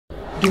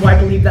Do I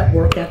believe that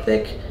work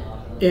ethic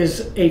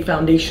is a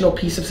foundational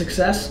piece of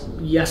success?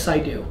 Yes, I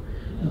do.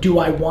 Do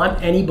I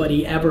want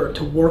anybody ever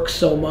to work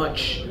so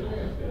much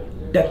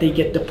that they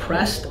get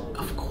depressed?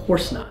 Of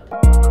course not.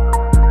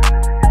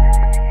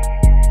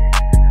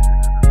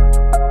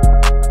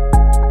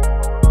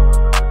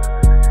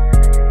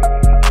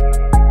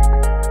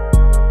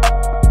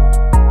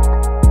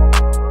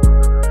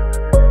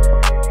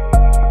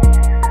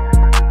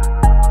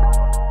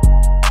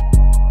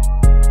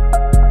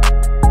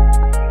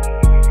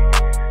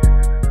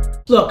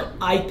 Look,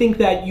 I think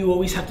that you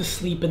always have to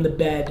sleep in the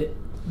bed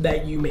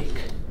that you make.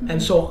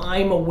 And so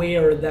I'm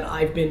aware that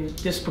I've been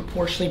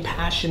disproportionately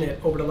passionate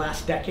over the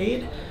last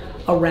decade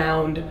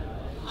around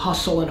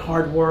hustle and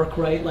hard work,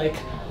 right? Like,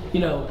 you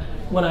know,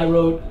 when I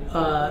wrote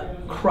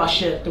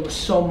Crush It, there was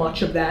so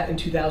much of that in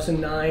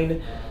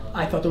 2009.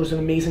 I thought there was an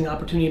amazing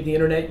opportunity of the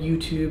internet,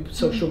 YouTube,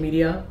 social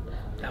media.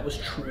 That was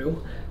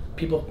true.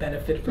 People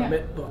benefit from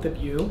it, both of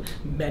you,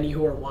 many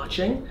who are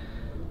watching.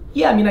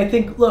 Yeah, I mean, I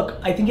think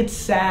it's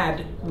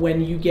sad when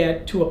you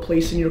get to a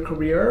place in your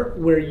career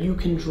where you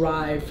can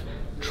drive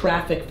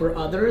traffic for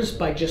others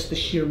by just the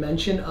sheer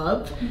mention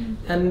of.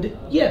 And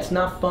yeah, it's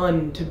not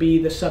fun to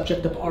be the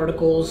subject of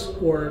articles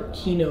or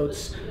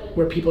keynotes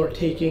where people are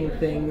taking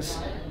things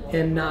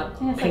and not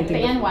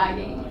painting. Like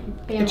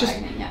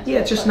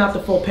it's just not the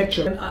full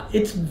picture. And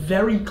it's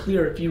very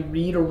clear if you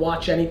read or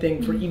watch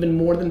anything for even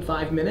more than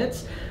 5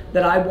 minutes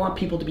that I want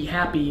people to be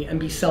happy and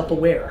be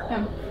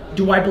self-aware.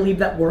 Do I believe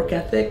that work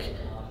ethic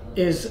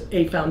is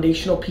a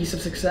foundational piece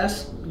of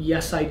success?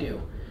 Yes, I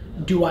do.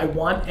 Do I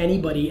want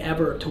anybody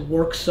ever to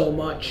work so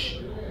much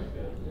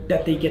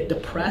that they get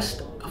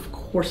depressed? Of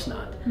course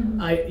not.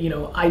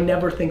 I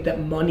never think that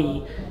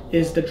money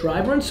is the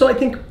driver. And so I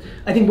think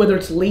whether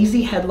it's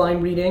lazy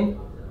headline reading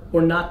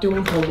or not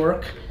doing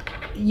homework,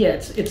 yeah,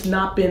 it's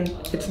not been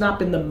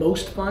the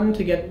most fun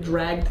to get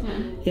dragged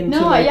into.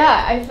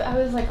 I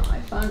was like on my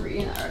phone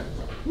reading that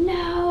article.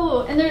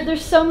 No, and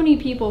there's so many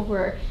people who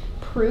are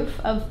proof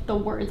of the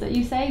words that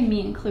you say,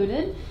 me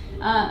included.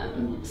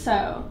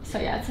 So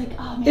yeah, it's like,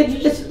 oh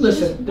man.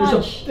 Listen,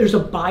 there's a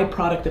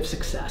byproduct of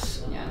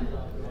success. Yeah.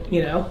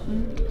 You know,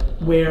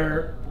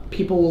 where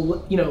people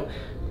will,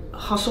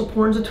 hustle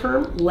porn is a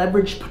term,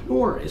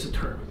 leveragepreneur is a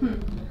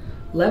term.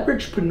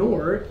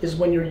 Leveragepreneur is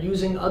when you're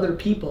using other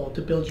people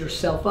to build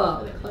yourself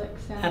up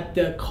at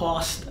the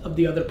cost of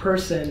the other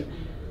person.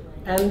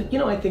 And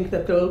I think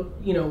that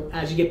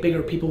as you get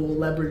bigger, people will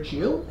leverage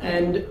you,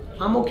 and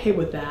I'm okay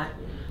with that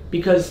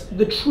because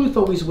the truth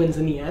always wins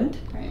in the end.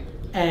 Right.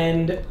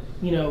 And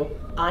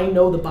I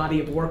know the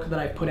body of work that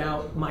I've put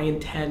out, my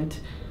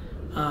intent,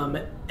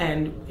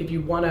 and if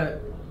you want to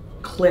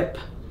clip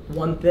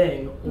one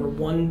thing or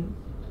one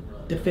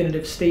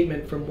definitive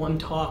statement from one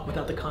talk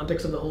without the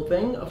context of the whole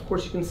thing, of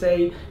course you can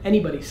say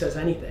anybody says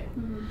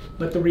anything.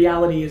 But the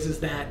reality is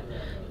that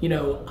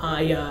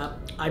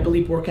I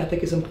believe work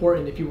ethic is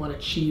important if you want to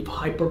achieve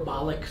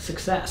hyperbolic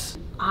success.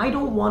 I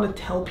don't want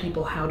to tell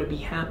people how to be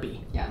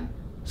happy. Yeah.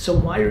 So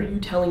why are you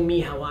telling me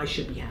how I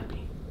should be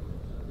happy?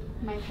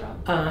 Mic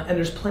drop. And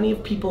there's plenty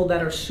of people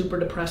that are super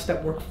depressed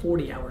that work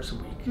 40 hours a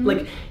week.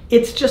 Like,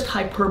 it's just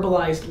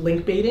hyperbolized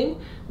link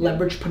baiting,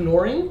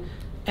 leveragepreneuring,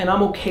 and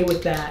I'm okay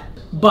with that.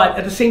 But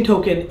at the same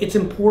token, it's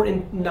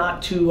important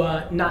not to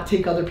not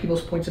take other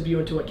people's points of view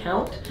into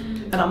account.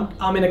 And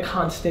I'm in a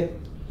constant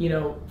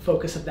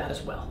focus of that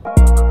as well.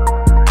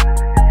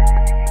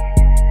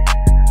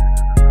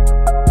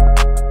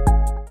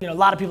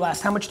 A lot of people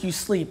ask, how much do you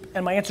sleep?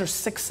 And my answer is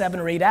 6, 7,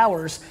 or 8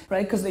 hours,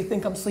 right? Because they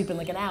think I'm sleeping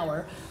like an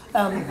hour.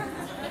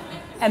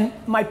 And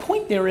my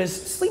point there is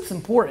sleep's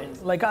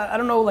important. Like, I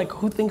don't know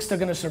who thinks they're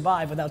gonna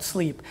survive without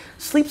sleep.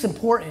 Sleep's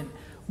important.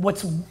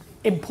 What's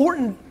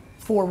important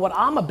for what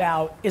I'm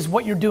about is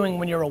what you're doing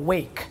when you're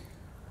awake.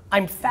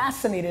 I'm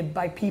fascinated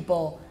by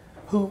people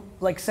who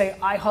say,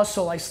 I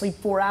hustle, I sleep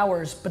 4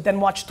 hours, but then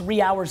watch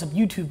 3 hours of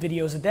YouTube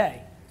videos a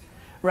day,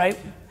 right?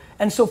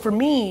 And so for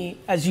me,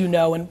 as you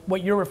know, and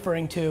what you're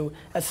referring to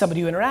as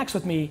somebody who interacts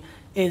with me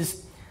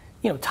is,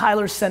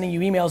 Tyler's sending you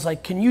emails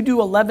like, can you do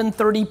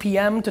 11:30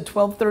 p.m. to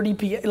 12:30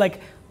 p.m.?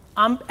 Like,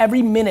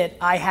 every minute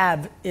I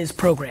have is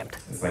programmed.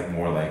 It's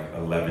more like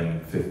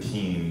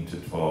 11:15 to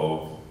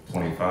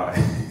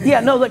 12:25.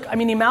 Yeah, no, the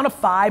amount of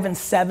 5 and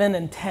 7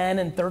 and 10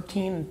 and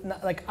 13,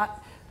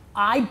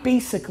 I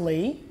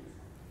basically,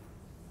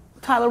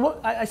 Tyler,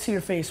 I see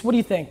your face. What do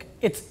you think?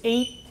 It's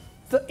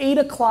 8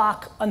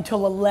 o'clock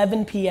until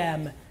 11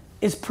 p.m.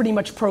 is pretty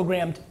much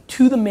programmed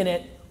to the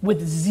minute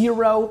with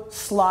 0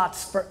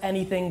 slots for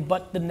anything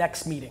but the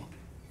next meeting.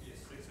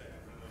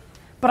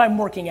 But I'm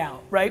working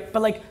out, right?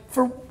 But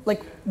for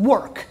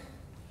work,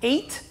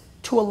 8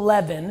 to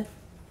 11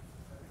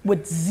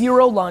 with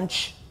 0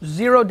 lunch,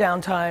 0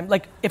 downtime.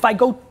 If I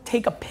go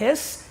take a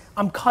piss,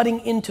 I'm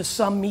cutting into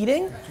some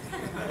meeting.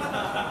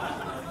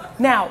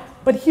 Now,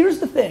 but here's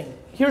the thing.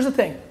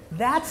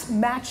 That's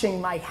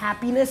matching my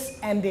happiness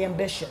and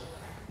ambition.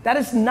 That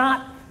is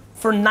not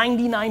for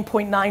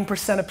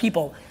 99.9% of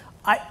people.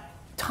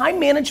 Time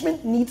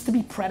management needs to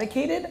be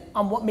predicated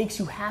on what makes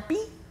you happy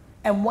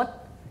and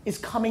what is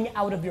coming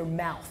out of your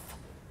mouth.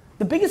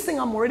 The biggest thing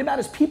I'm worried about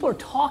is people are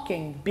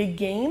talking big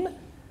game,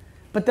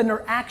 but then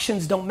their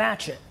actions don't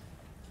match it.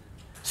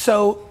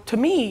 So to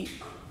me,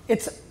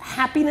 it's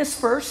happiness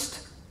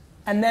first,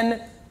 and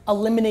then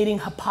eliminating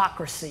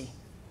hypocrisy.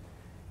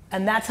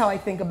 And that's how I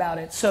think about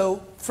it.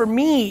 So for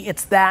me,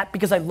 it's that,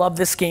 because I love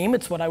this game,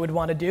 it's what I would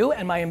want to do,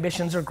 and my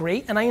ambitions are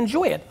great, and I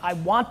enjoy it. I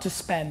want to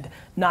spend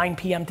 9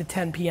 p.m. to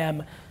 10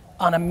 p.m.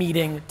 on a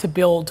meeting to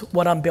build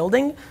what I'm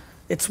building.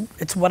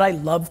 It's what I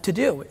love to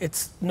do.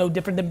 It's no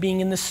different than being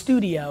in the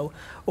studio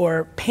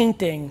or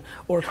painting,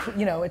 or,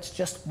 you know, it's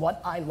just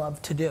what I love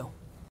to do.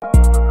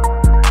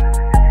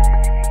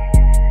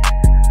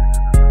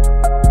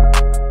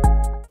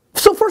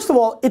 So first of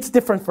all, it's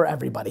different for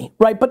everybody,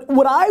 right? But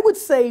what I would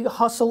say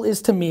hustle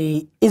is to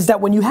me is that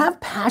when you have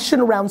passion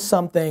around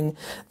something,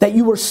 that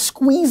you are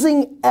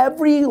squeezing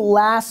every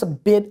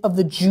last bit of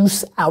the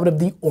juice out of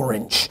the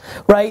orange,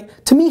 right?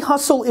 To me,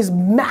 hustle is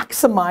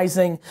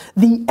maximizing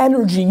the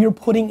energy you're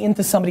putting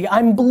into somebody.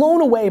 I'm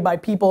blown away by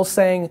people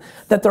saying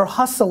that they're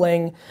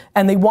hustling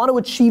and they want to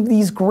achieve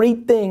these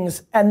great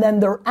things and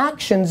then their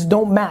actions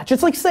don't match.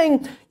 It's like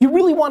saying you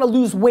really want to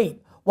lose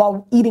weight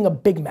while eating a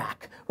Big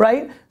Mac,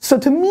 right? So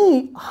to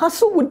me,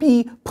 hustle would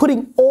be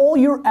putting all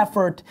your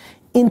effort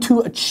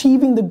into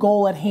achieving the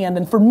goal at hand.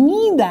 And for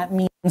me, that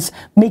means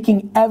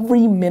making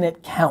every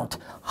minute count.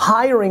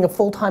 Hiring a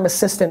full-time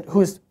assistant who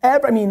is,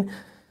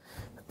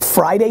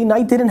 Friday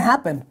night didn't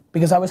happen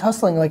because I was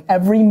hustling like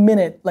every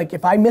minute. Like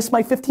if I miss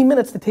my 15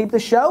 minutes to tape the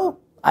show,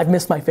 I've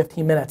missed my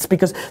 15 minutes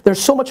because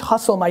there's so much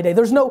hustle in my day.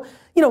 There's no,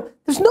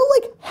 there's no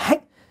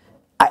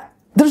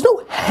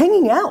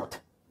hanging out.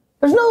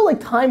 There's no like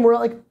time where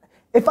like,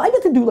 if I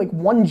get to do like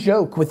one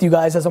joke with you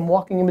guys as I'm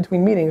walking in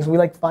between meetings, we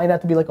like find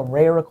that to be like a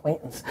rare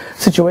acquaintance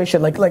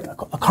situation, like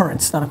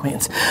occurrence, not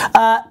acquaintance.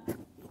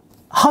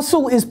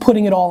 Hustle is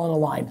putting it all on the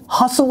line.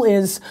 Hustle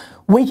is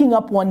waking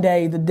up one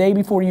day, the day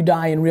before you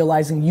die, and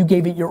realizing you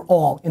gave it your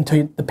all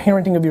into the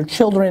parenting of your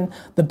children,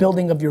 the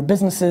building of your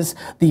businesses,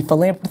 the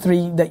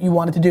philanthropy that you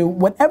wanted to do.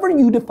 Whatever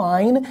you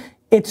define,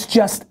 it's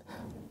just,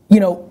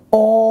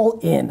 all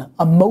in,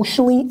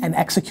 emotionally and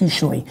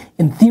executionally,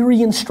 in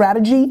theory and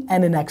strategy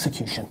and in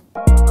execution.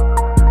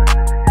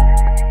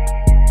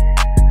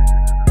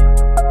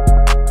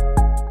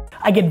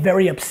 I get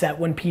very upset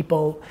when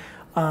people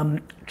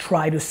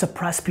try to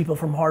suppress people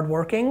from hard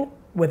working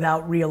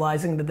without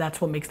realizing that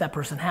that's what makes that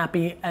person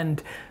happy.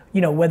 And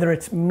whether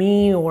it's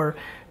me or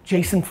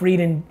Jason Fried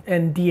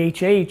and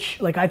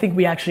DHH, like I think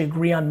we actually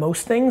agree on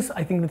most things.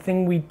 I think the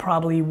thing we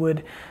probably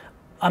would,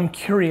 I'm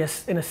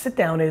curious in a sit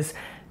down is,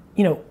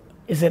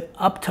 is it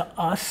up to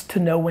us to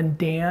know when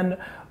Dan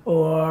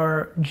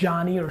or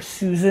Johnny or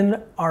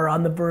Susan are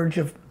on the verge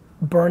of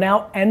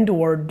burnout, and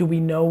or do we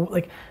know,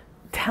 like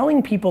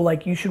telling people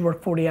like you should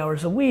work 40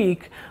 hours a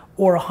week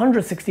or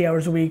 160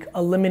 hours a week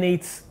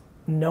eliminates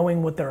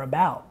knowing what they're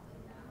about.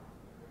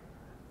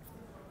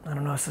 I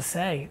don't know what else to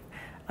say.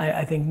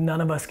 I think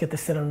none of us get to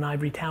sit on an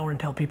ivory tower and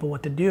tell people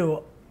what to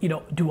do.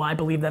 Do I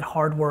believe that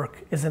hard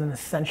work is an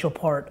essential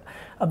part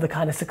of the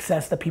kind of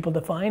success that people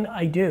define?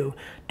 I do.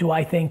 Do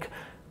I think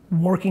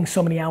working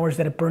so many hours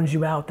that it burns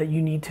you out that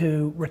you need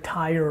to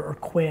retire or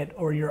quit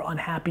or you're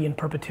unhappy in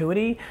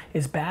perpetuity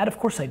is bad? Of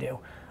course I do.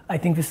 I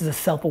think this is a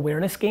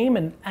self-awareness game,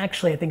 and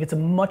actually I think it's a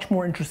much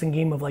more interesting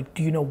game of like,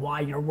 do you know why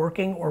you're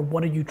working or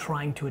what are you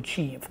trying to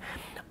achieve?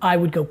 I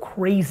would go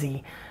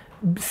crazy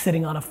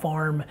sitting on a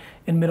farm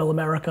in middle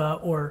America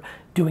or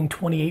doing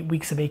 28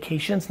 weeks of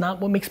vacation. It's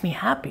not what makes me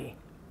happy,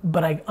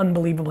 but I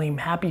unbelievably am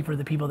happy for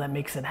the people that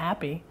makes it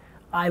happy.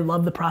 I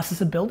love the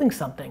process of building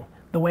something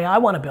the way I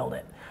want to build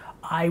it.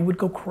 I would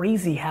go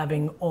crazy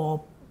having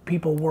all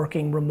people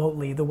working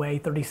remotely the way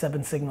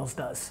 37 Signals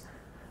does.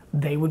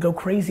 They would go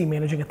crazy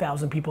managing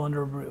 1,000 people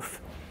under a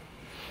roof.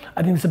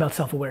 I think it's about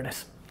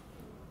self-awareness.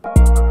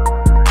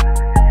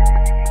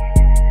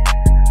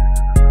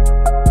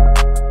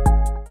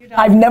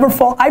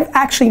 I've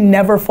actually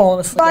never fallen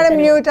asleep. Not a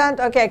mutant,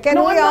 okay, can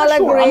we all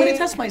agree? I'm gonna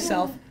test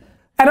myself.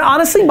 And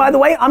honestly, by the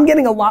way, I'm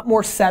getting a lot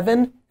more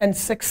 7 and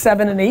 6,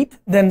 7 and 8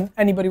 than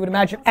anybody would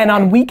imagine. And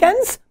on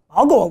weekends,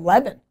 I'll go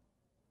 11.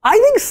 I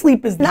think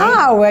sleep is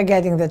now we're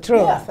getting the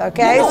truth,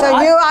 okay?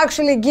 You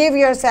actually give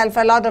yourself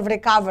a lot of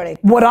recovery.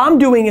 What I'm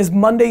doing is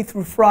Monday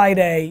through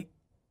Friday,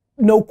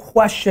 no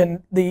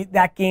question,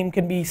 that game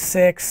can be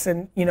 6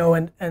 and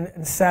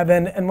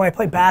 7. And when I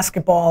play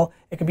basketball,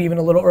 it could be even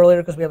a little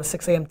earlier because we have a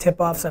 6 a.m.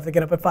 tip-off, so I have to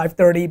get up at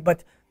 5:30.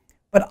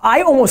 But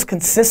I almost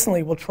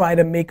consistently will try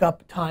to make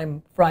up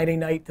time Friday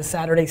night to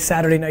Saturday,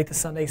 Saturday night to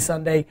Sunday,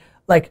 Sunday.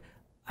 Like,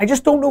 I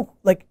just don't know,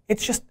 like,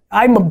 it's just,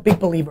 I'm a big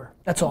believer,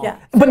 that's all. Yeah.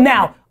 But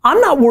now, I'm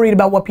not worried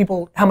about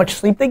how much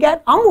sleep they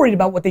get. I'm worried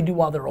about what they do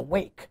while they're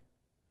awake.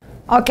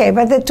 Okay,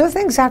 but the two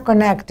things are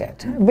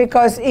connected.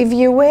 Because if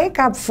you wake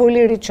up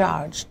fully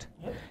recharged,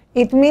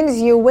 it means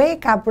you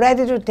wake up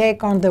ready to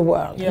take on the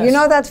world. Yes. You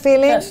know that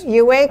feeling? Yes.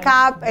 You wake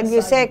up and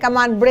you say, come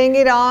on, bring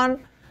it on.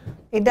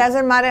 It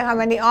doesn't matter how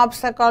many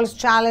obstacles,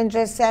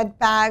 challenges,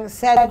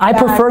 setbacks. I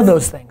prefer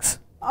those things.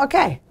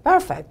 Okay,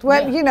 perfect.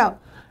 Well,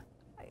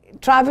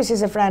 Travis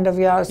is a friend of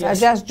yours. Yes. I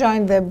just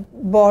joined the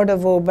board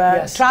of Uber.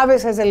 Yes.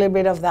 Travis has a little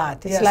bit of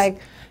that. It's Yes. like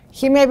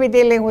he may be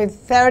dealing with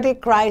 30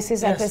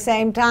 crises at Yes. the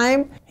same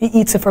time. He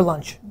eats it for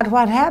lunch. But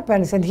what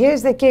happens, and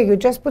here's the key, you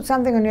just put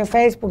something on your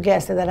Facebook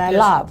yesterday that I Yes.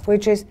 love,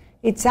 which is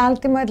it's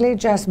ultimately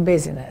just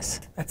business.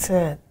 That's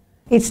it.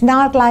 It's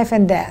not life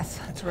and death.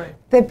 That's right.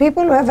 The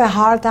people who have a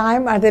hard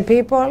time are the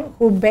people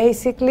who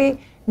basically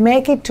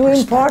make it too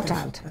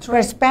important. That's right.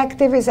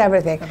 Perspective is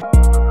everything.